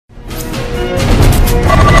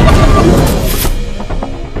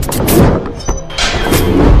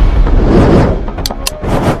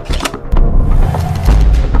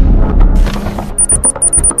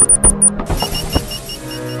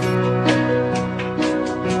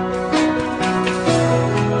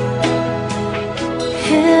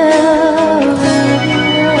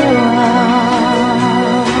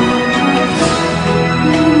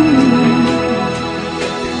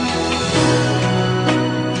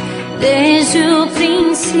Desde o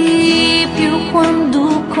princípio,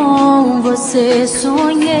 quando com você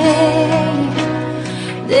sonhei,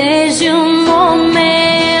 desde o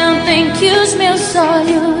momento em que os meus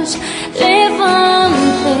olhos levantei,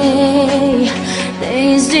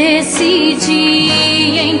 desde esse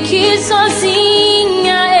dia em que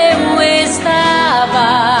sozinha eu estava,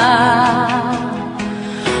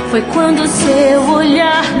 foi quando seu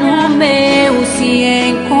olhar no meu se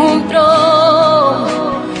encontrou.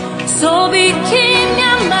 Soube que me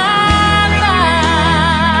amava,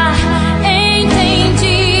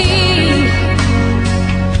 entendi.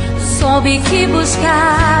 Soube que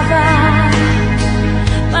buscava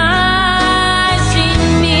mais de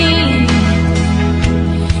mim,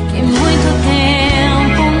 que muito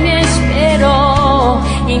tempo me esperou.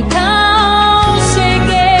 Então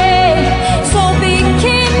cheguei, soube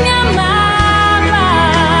que me amava,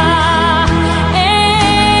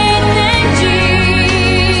 entendi.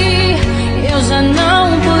 Eu já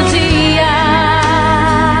não podia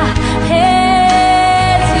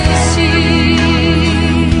resistir.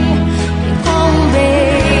 E com um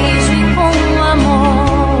beijo e com um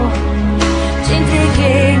amor te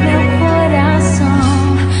entreguei meu coração,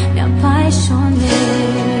 me apaixonei.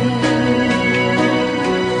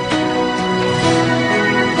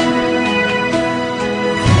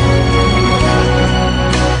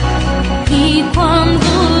 E quando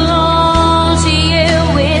longe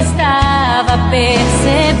eu estava,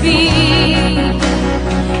 percebi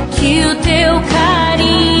que o teu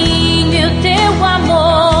carinho e o teu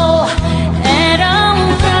amor eram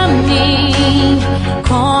pra mim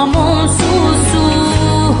como um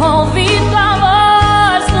sussurro ouvido a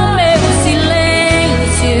voz no meu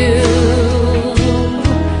silêncio,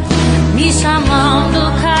 me chamando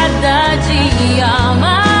cada dia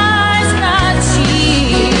mais pra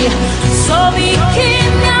ti. Soube que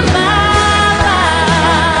me amava,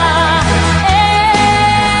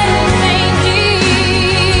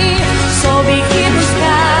 entendi. Soube que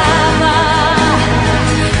buscava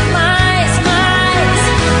mais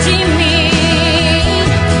de mim,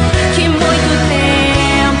 que muito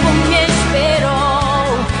tempo me esperou.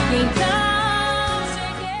 Então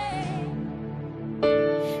cheguei.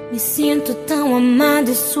 Me sinto tão amado,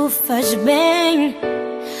 isso faz bem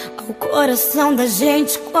ao coração da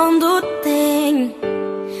gente quando tem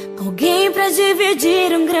alguém pra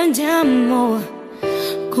dividir um grande amor.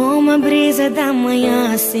 Como a brisa da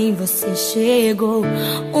manhã, assim você chegou,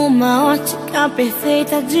 uma ótica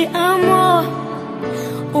perfeita de amor,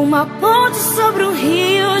 uma ponte sobre um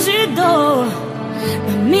rio de dor.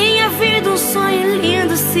 Na minha vida um sonho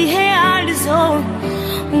lindo se realizou,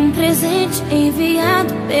 um presente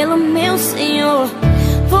enviado pelo meu Senhor.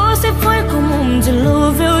 Você foi como um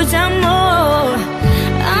dilúvio de amor,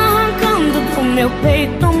 arrancando do meu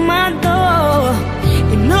peito uma dor.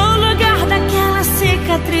 E no lugar daquela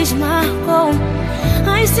cicatriz marcou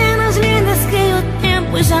as cenas lindas que o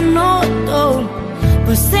tempo já notou.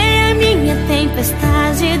 Você é minha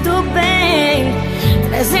tempestade do bem,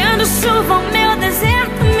 trazendo chuva ao meu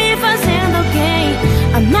deserto, me fazendo alguém,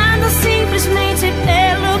 amada simplesmente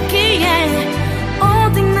pelo que é.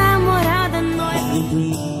 Ontem namorada,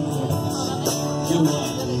 noite.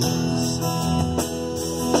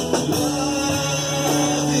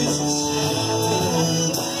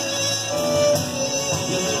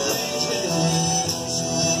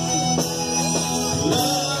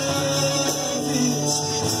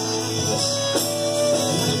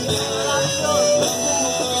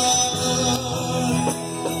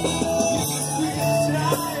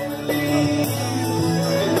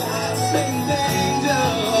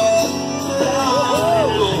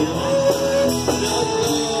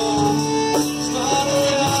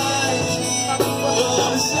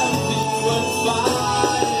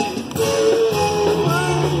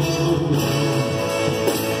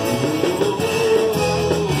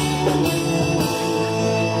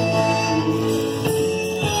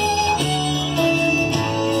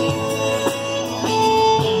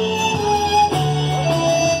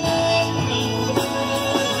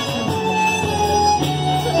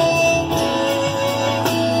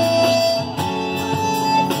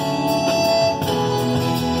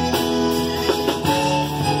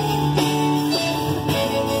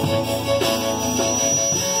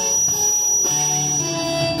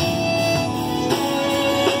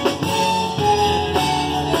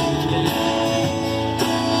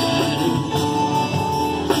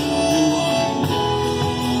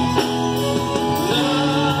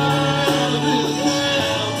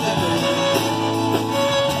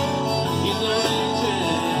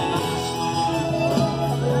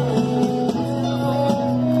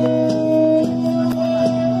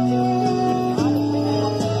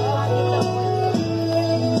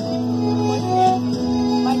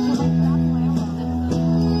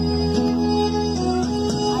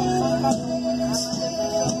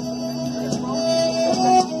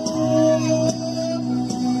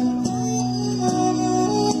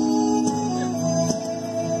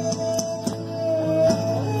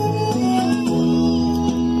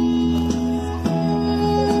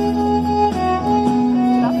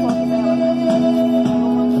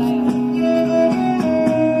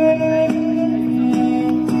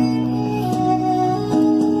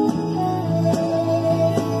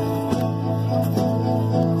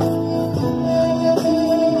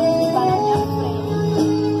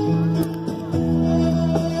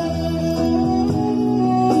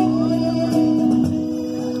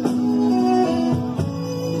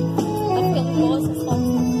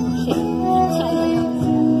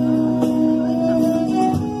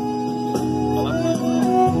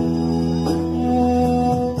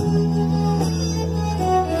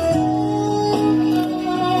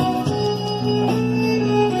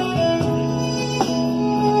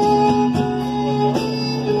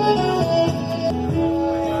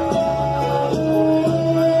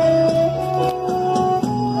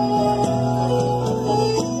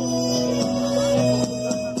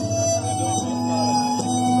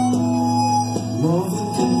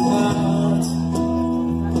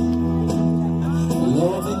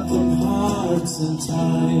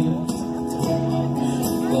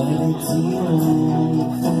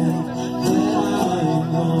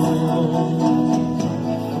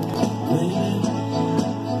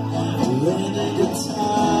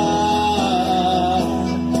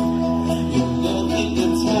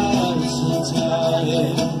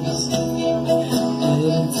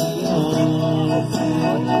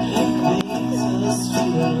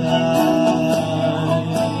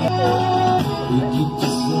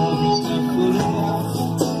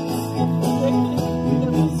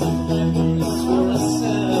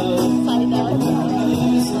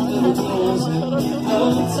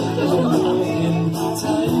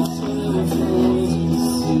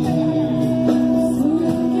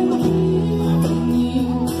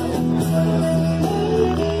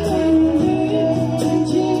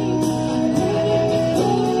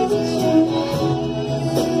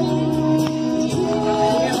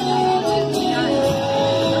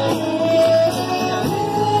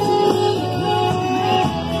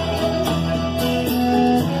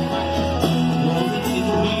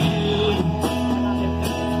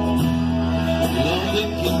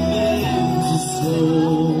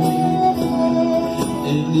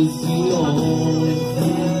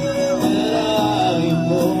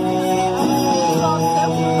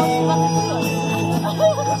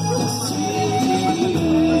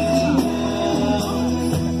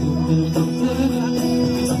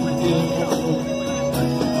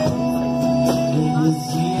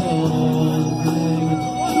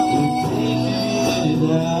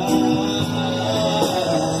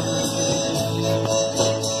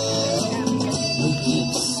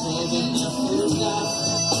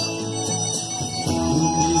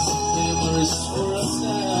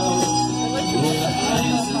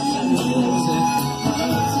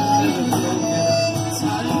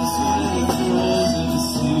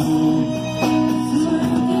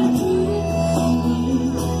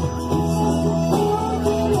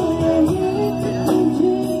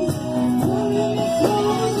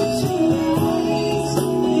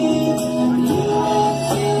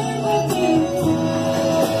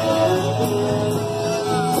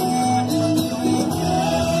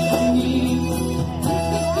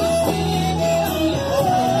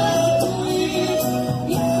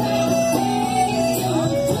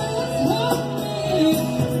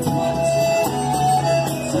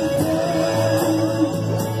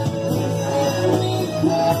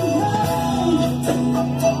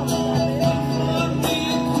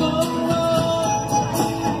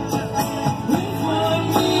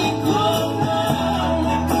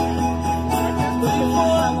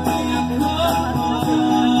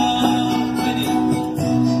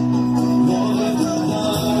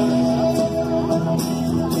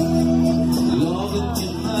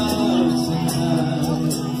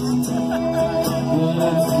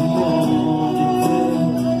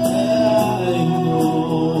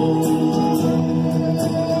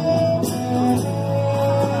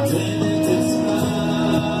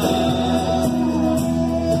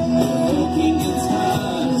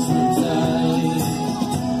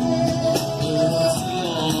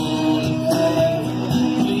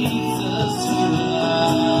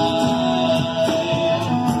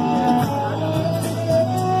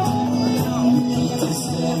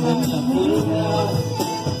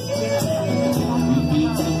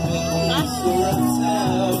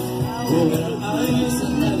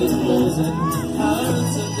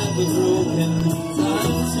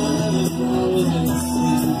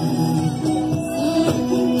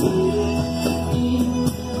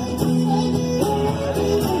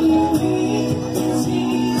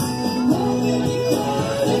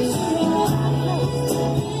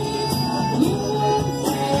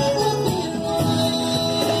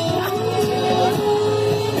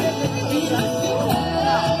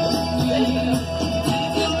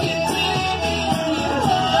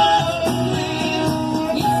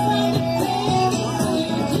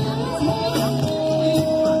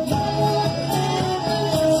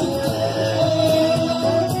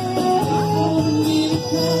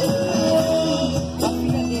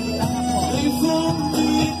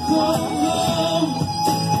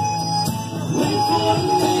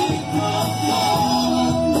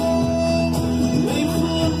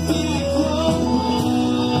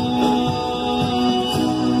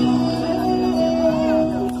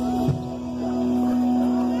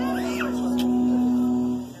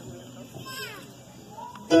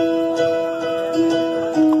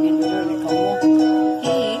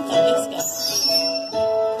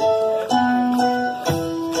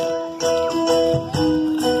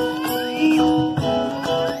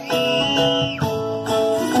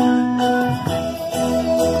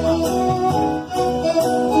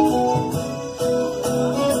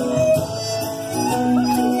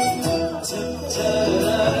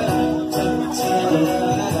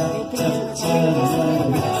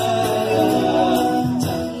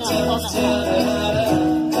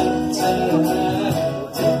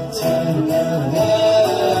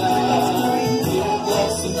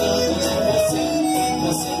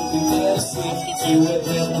 e o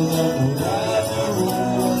eterno namorado.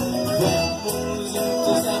 Vamos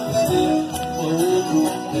juntos aprender, o outro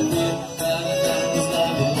aprender, para darmos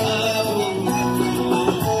lado a lado.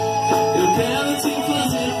 Eu quero te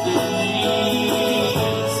fazer feliz,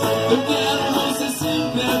 eu quero você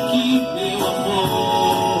sempre aqui, meu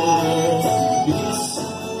amor. Isso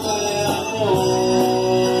é amor.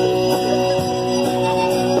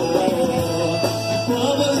 E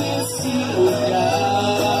quando a gente se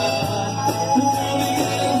olhar, o mundo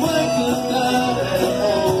inteiro vai cantar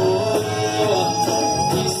amor.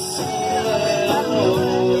 Isso é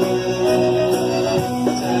amor.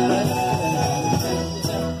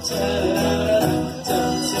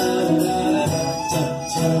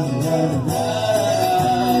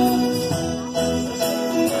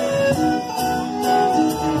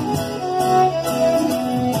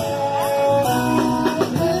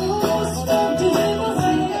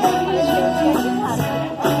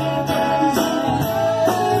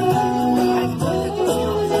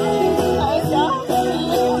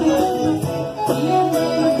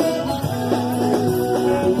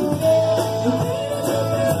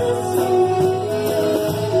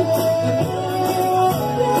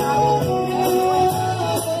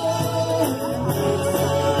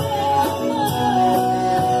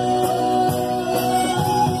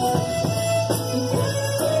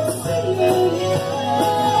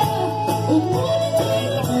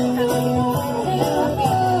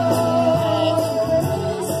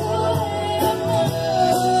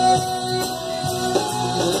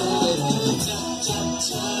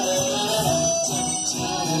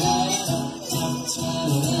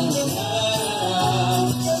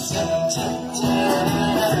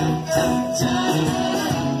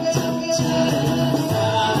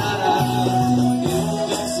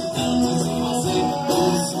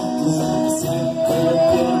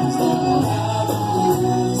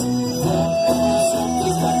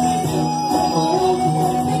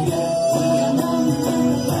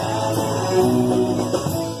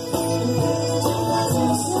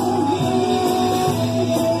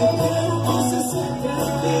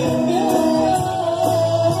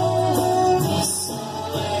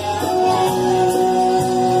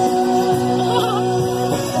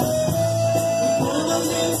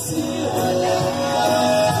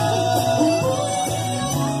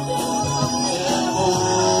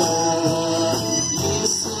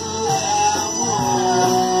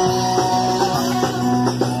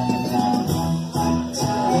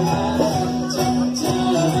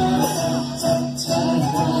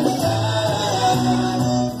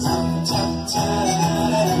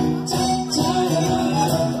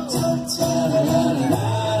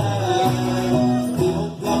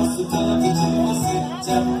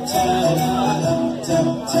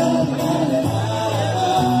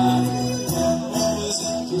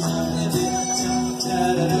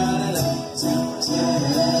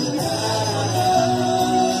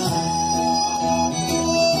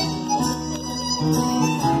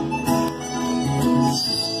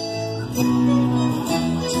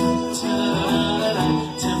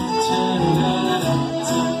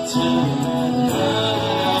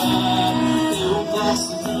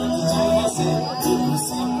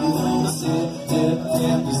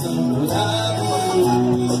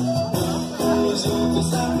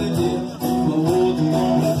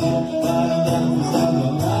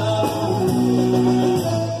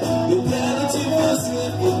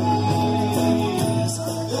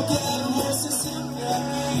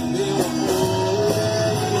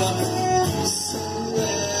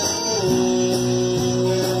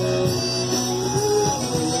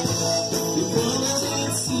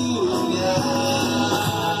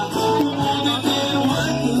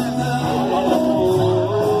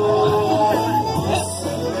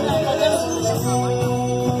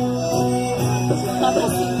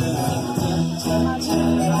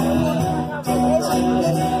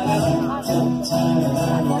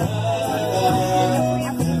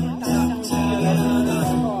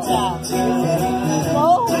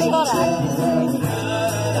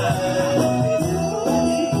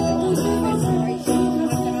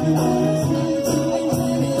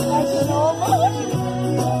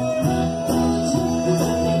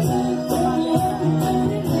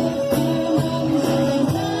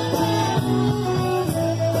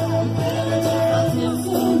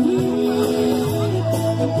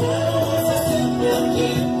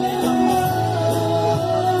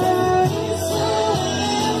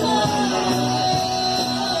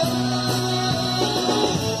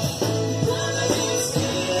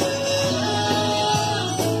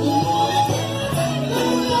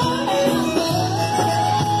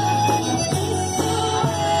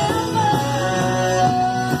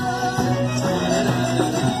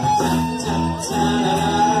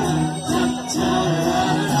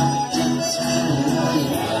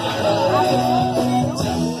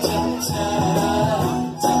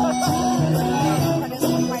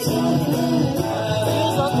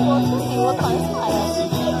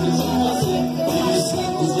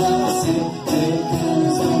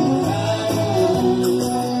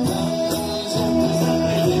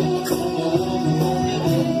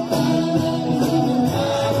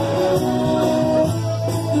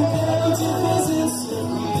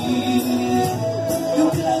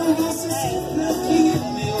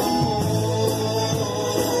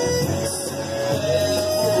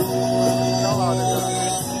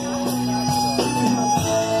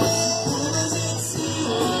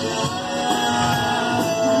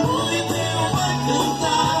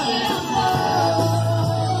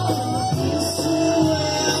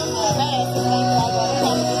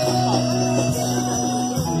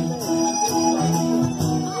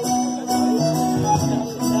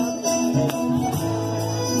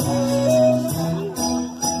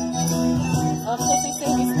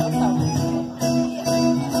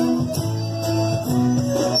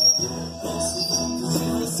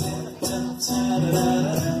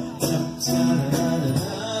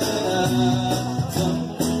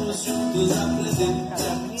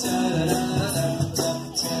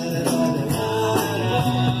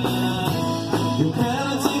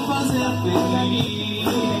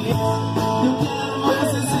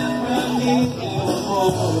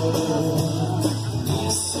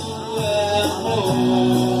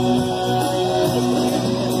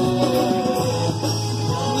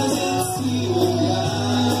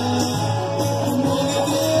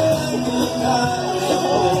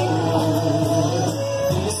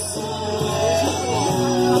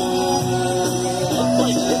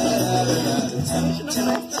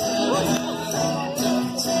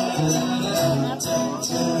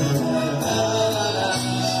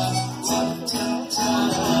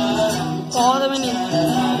 Acorda, menino.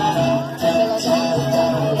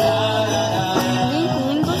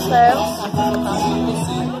 Menino do céu.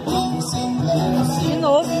 De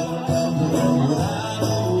novo.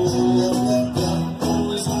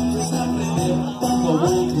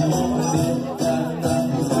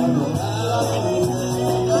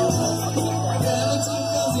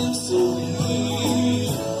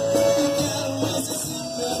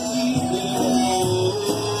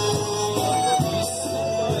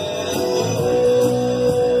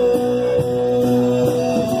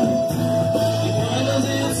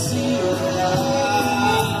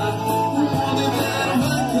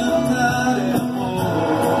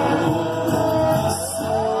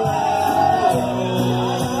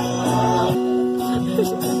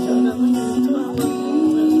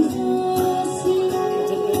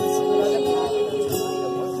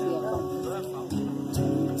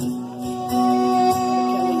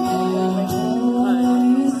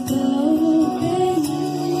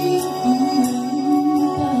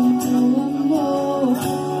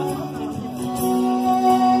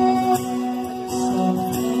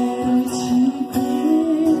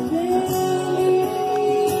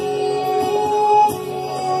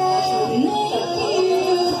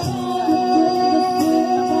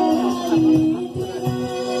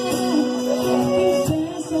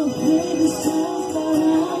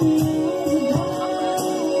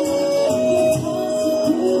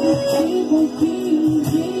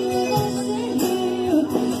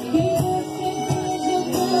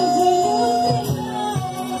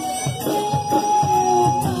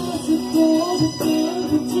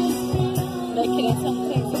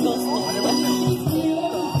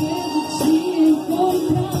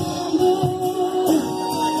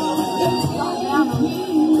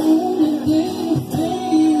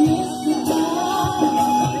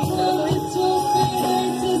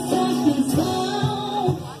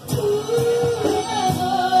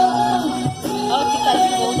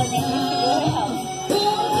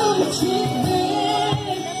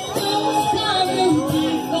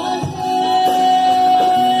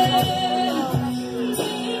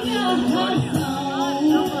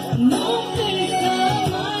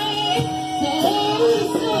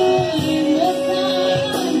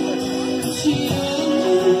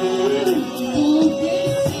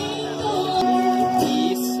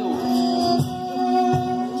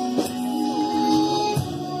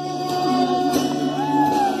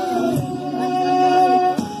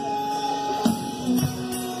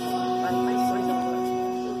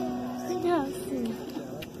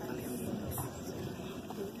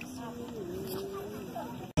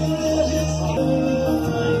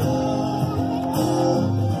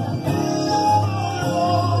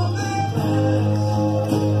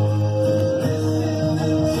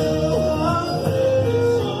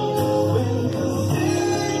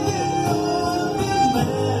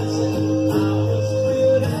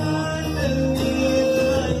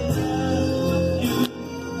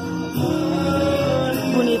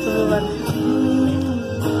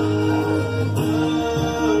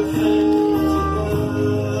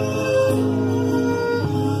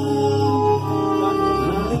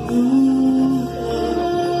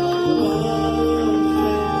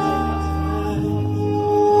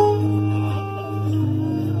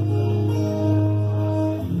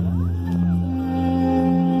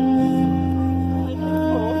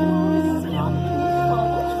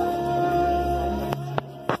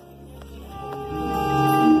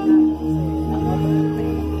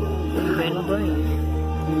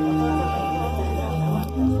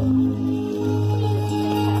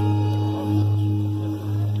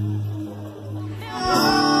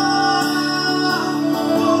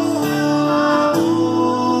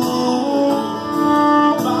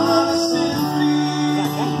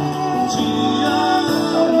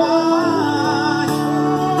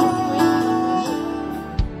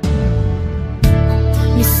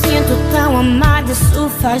 isso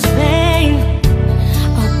faz bem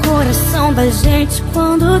ao coração da gente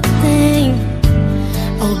quando tem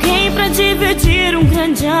alguém pra dividir um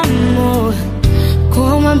grande amor.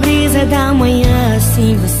 Como a brisa da manhã,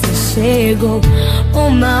 assim você chegou,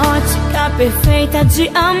 uma ótica perfeita de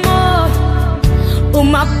amor,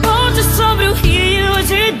 uma ponte sobre o rio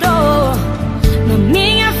de dor. Na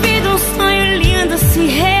minha vida um sonho lindo se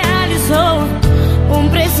realizou, um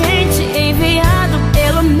presente enviado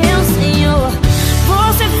pelo meu Senhor.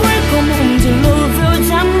 Você foi como um dilúvio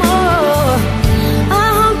de amor,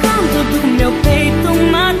 arrancando do meu peito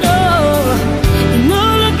uma dor, e no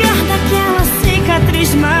lugar daquela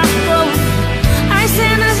cicatriz marcou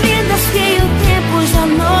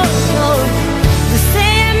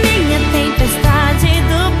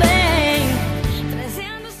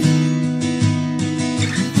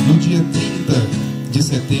de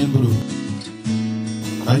setembro,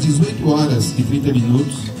 às 18 horas e 30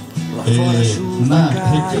 minutos, na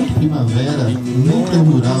Recanto Primavera, Núcleo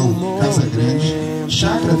Rural Casa Grande,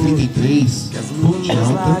 Chácara 33, Ponte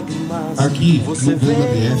Alta, aqui no Gama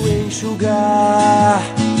DF.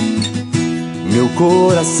 Meu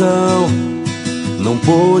coração não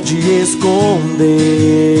pôde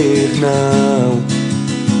esconder, não,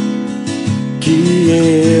 que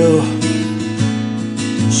eu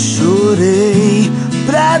chorei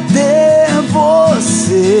pra ter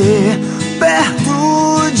você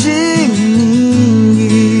perto de mim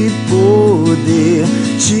e poder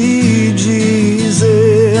te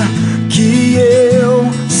dizer que eu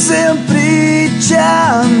sempre te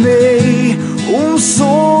amei. Um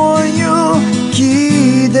sonho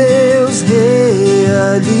que Deus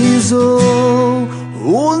realizou.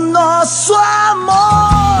 O nosso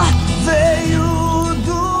amor veio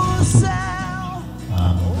do céu.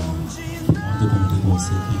 Ontem eu comentei com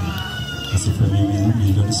você que essa foi a minha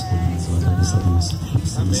melhor escolha, mas eu agradeço a Deus por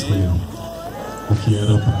você me escolher. O que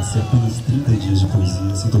era para ser apenas 30 dias de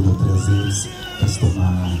poesia se tornou 3 vezes, para se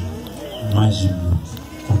tornar mais de 1000.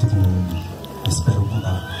 Conto com, espero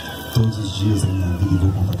contar todos os dias da minha vida e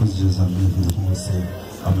vou contar todos os dias da minha vida com você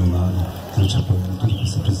ao meu lado. Eu te apoio em tudo que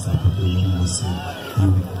você precisar, porque eu amo você.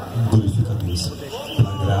 Eu glorifico a Deus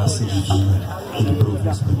pela graça divina que Ele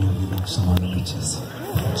provou sobre a minha vida, chamada Letícia.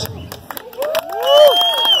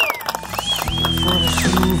 Fora a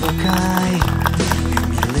chuva cai,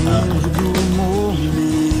 me lembro do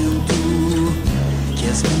momento que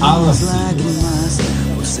as minhas lágrimas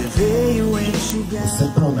você veio enxugar. Você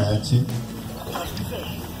promete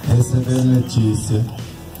receber Letícia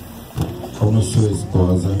como sua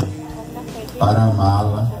esposa, para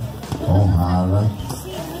amá-la, honrá-la,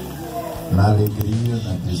 na alegria,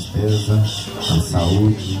 na tristeza, na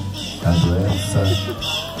saúde, na doença,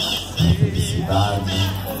 na felicidade,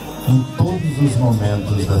 em todos os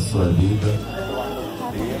momentos da sua vida.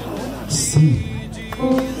 Sim.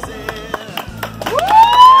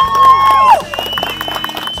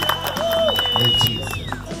 Letícia,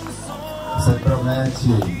 você promete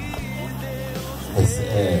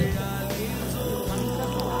receber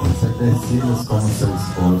Silas como seu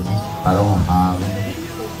esposo, para honrá-lo,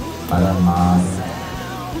 para amá-lo,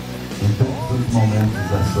 em todos os momentos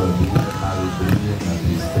da sua vida, na alegria, na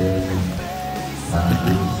tristeza, na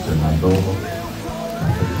angústia, na dor, na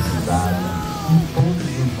felicidade, em todos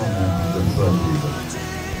os momentos da sua vida.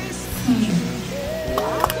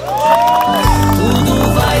 Tudo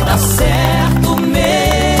vai dar certo,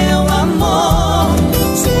 meu amor.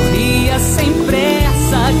 Sorria sem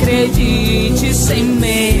pressa, acredite sem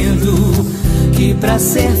medo, que pra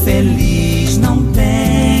ser feliz não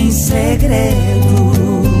tem segredo.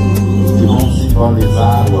 Que vão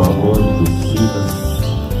simbolizar o amor dos Silas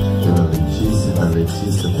pela Letícia, da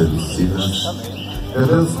Letícia pelo Silas. Meu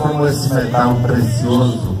Deus, como esse metal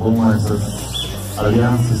precioso, como essas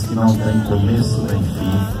alianças que não têm começo nem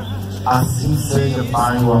fim, assim seja,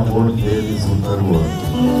 Pai, o amor deles um para o outro.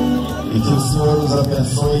 E que o Senhor os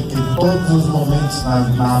abençoe, que todos os momentos,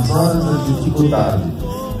 nas horas da dificuldade,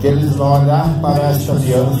 que eles vão olhar para esta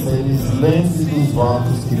aliança, eles lembrem dos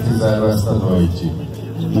votos que fizeram esta noite,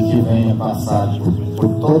 e que venham passar por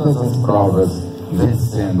todas as provas,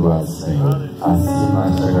 vencendo-as, Senhor. Assim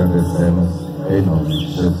nós te agradecemos, em nome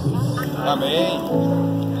de Jesus. Amém.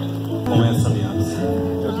 Com essa aliança,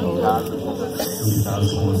 Eu sou grato unidade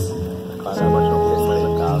com você, para baixar o preço da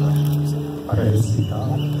casa, para respeitar,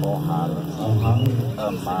 honrá-la, amar,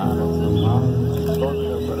 amar, de todo o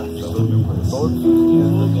meu coração, todo o meu coração, todos os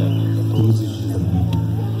dias da minha vida. todos os dias da minha vida.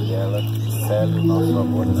 E ela cele o nosso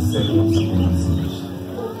amor na Seja o nosso amor na igreja.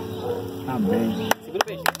 Amém. Segura o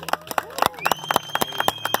beijo.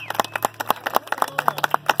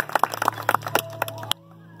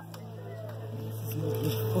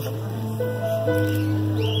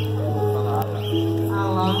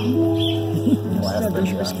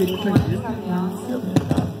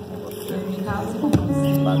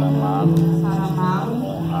 Para amá-lo,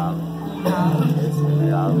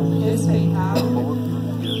 honrá-lo, respeitá-lo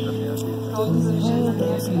todos os dias da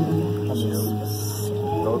minha vida.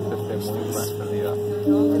 Dou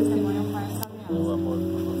testemunho com essa aliança.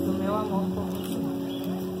 Do meu amor por você.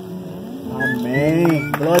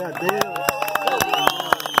 Amém. Glória a Deus.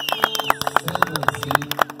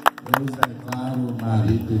 Eu os declaro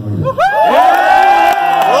marido e mulher.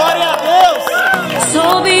 Glória a Deus.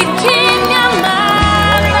 Soube que me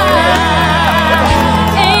amava,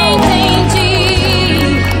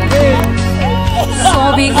 entendi.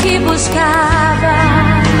 Soube que buscava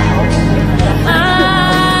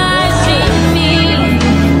mais de mim,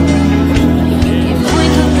 que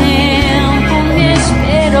muito tempo me esperou.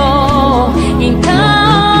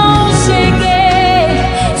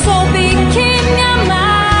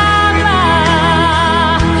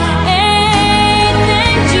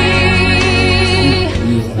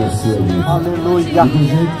 E do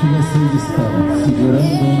jeito que vocês estão,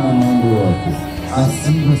 segurando um na mão do outro,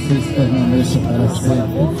 assim vocês permaneçam para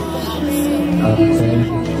sempre, até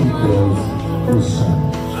que Deus os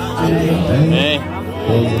chame. Amém?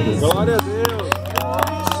 Glória a Deus.